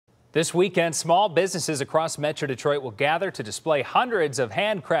This weekend, small businesses across Metro Detroit will gather to display hundreds of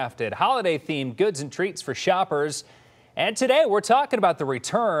handcrafted, holiday-themed goods and treats for shoppers. And today, we're talking about the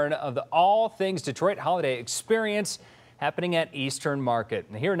return of the All Things Detroit holiday experience happening at Eastern Market.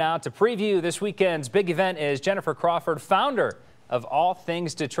 And here now to preview this weekend's big event is Jennifer Crawford, founder of All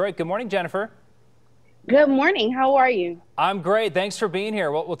Things Detroit. Good morning, Jennifer. Good morning. How are you? I'm great. Thanks for being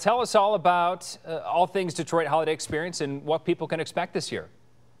here. Well, tell us all about All Things Detroit holiday experience and what people can expect this year.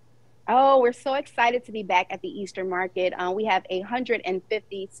 Oh, we're so excited to be back at the Eastern Market. We have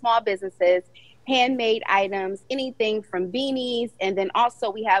 150 small businesses, handmade items, anything from beanies, and then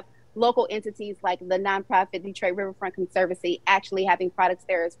also we have local entities like the nonprofit Detroit Riverfront Conservancy actually having products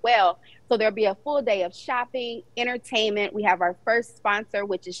there as well. So there'll be a full day of shopping, entertainment. We have our first sponsor,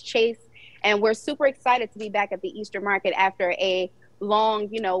 which is Chase, and we're super excited to be back at the Eastern Market after a long,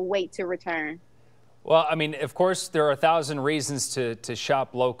 wait to return. Well, I mean, of course, there are 1,000 reasons to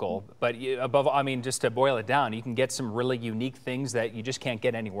shop local, but above, I mean, just to boil it down, you can get some really unique things that you just can't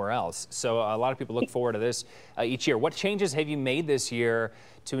get anywhere else. So a lot of people look forward to this each year. What changes have you made this year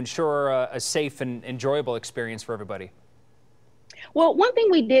to ensure a safe and enjoyable experience for everybody? Well, one thing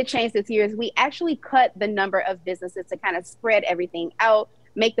we did change this year is we actually cut the number of businesses to kind of spread everything out,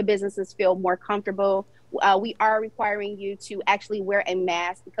 make the businesses feel more comfortable. We are requiring you to actually wear a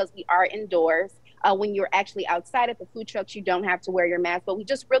mask because we are indoors. When you're actually outside at the food trucks, you don't have to wear your mask, but we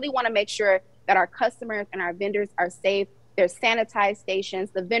just really want to make sure that our customers and our vendors are safe. There's sanitized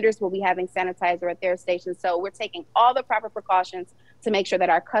stations. The vendors will be having sanitizer at their stations. So we're taking all the proper precautions to make sure that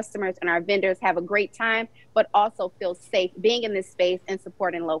our customers and our vendors have a great time, but also feel safe being in this space and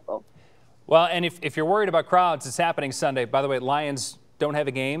supporting local. Well, and if you're worried about crowds, it's happening Sunday. By the way, Lions don't have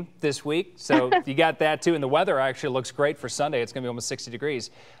a game this week, so you got that too. And the weather actually looks great for Sunday. It's going to be almost 60 degrees.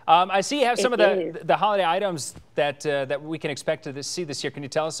 I see you have some of the holiday items that we can expect to see this year. Can you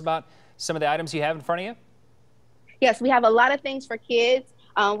tell us about some of the items you have in front of you? Yes, we have a lot of things for kids.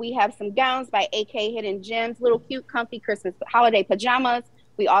 We have some gowns by AK Hidden Gems, little cute, comfy Christmas holiday pajamas.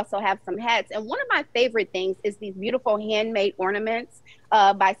 We also have some hats. And one of my favorite things is these beautiful handmade ornaments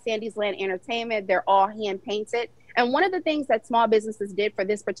by Sandy's Land Entertainment. They're all hand painted. And one of the things that small businesses did for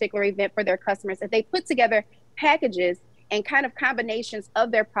this particular event for their customers is they put together packages and kind of combinations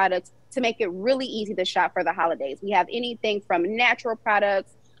of their products to make it really easy to shop for the holidays. We have anything from natural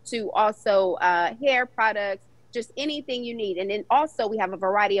products to also hair products, just anything you need. And then also we have a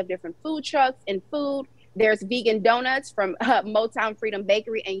variety of different food trucks and food. There's vegan donuts from Motown Freedom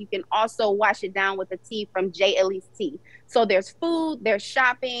Bakery, and you can also wash it down with a tea from J. Ellie's Tea. So there's food, there's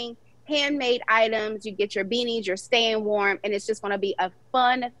shopping, handmade items, you get your beanies, you're staying warm, and it's just going to be a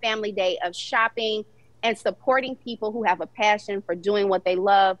fun family day of shopping and supporting people who have a passion for doing what they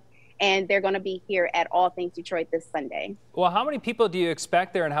love, and they're going to be here at All Things Detroit this Sunday. Well, how many people do you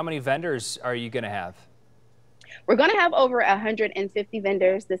expect there, and how many vendors are you going to have? We're going to have over 150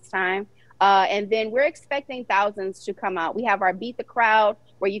 vendors this time. And then we're expecting thousands to come out. We have our Beat the Crowd,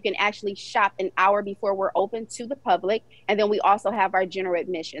 where you can actually shop an hour before we're open to the public. And then we also have our general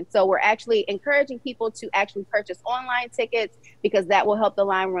admission. So we're actually encouraging people to actually purchase online tickets because that will help the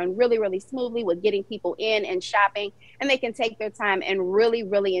line run really, really smoothly with getting people in and shopping. And they can take their time and really,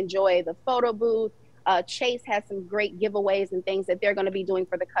 really enjoy the photo booth. Chase has some great giveaways and things that they're going to be doing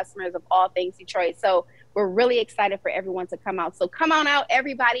for the customers of All Things Detroit. So we're really excited for everyone to come out. So come on out,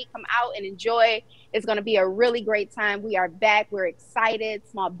 everybody, come out and enjoy. It's going to be a really great time. We are back. We're excited.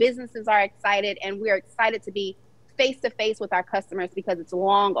 Small businesses are excited, and we're excited to be face-to-face with our customers because it's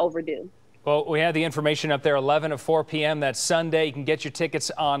long overdue. Well, we have the information up there, 11 to 4 p.m. That's Sunday. You can get your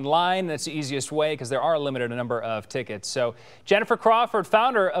tickets online. That's the easiest way because there are a limited number of tickets. So Jennifer Crawford,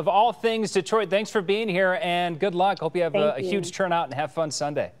 founder of All Things Detroit, thanks for being here and good luck. Hope you have a huge turnout and have fun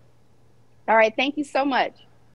Sunday. All right. Thank you so much.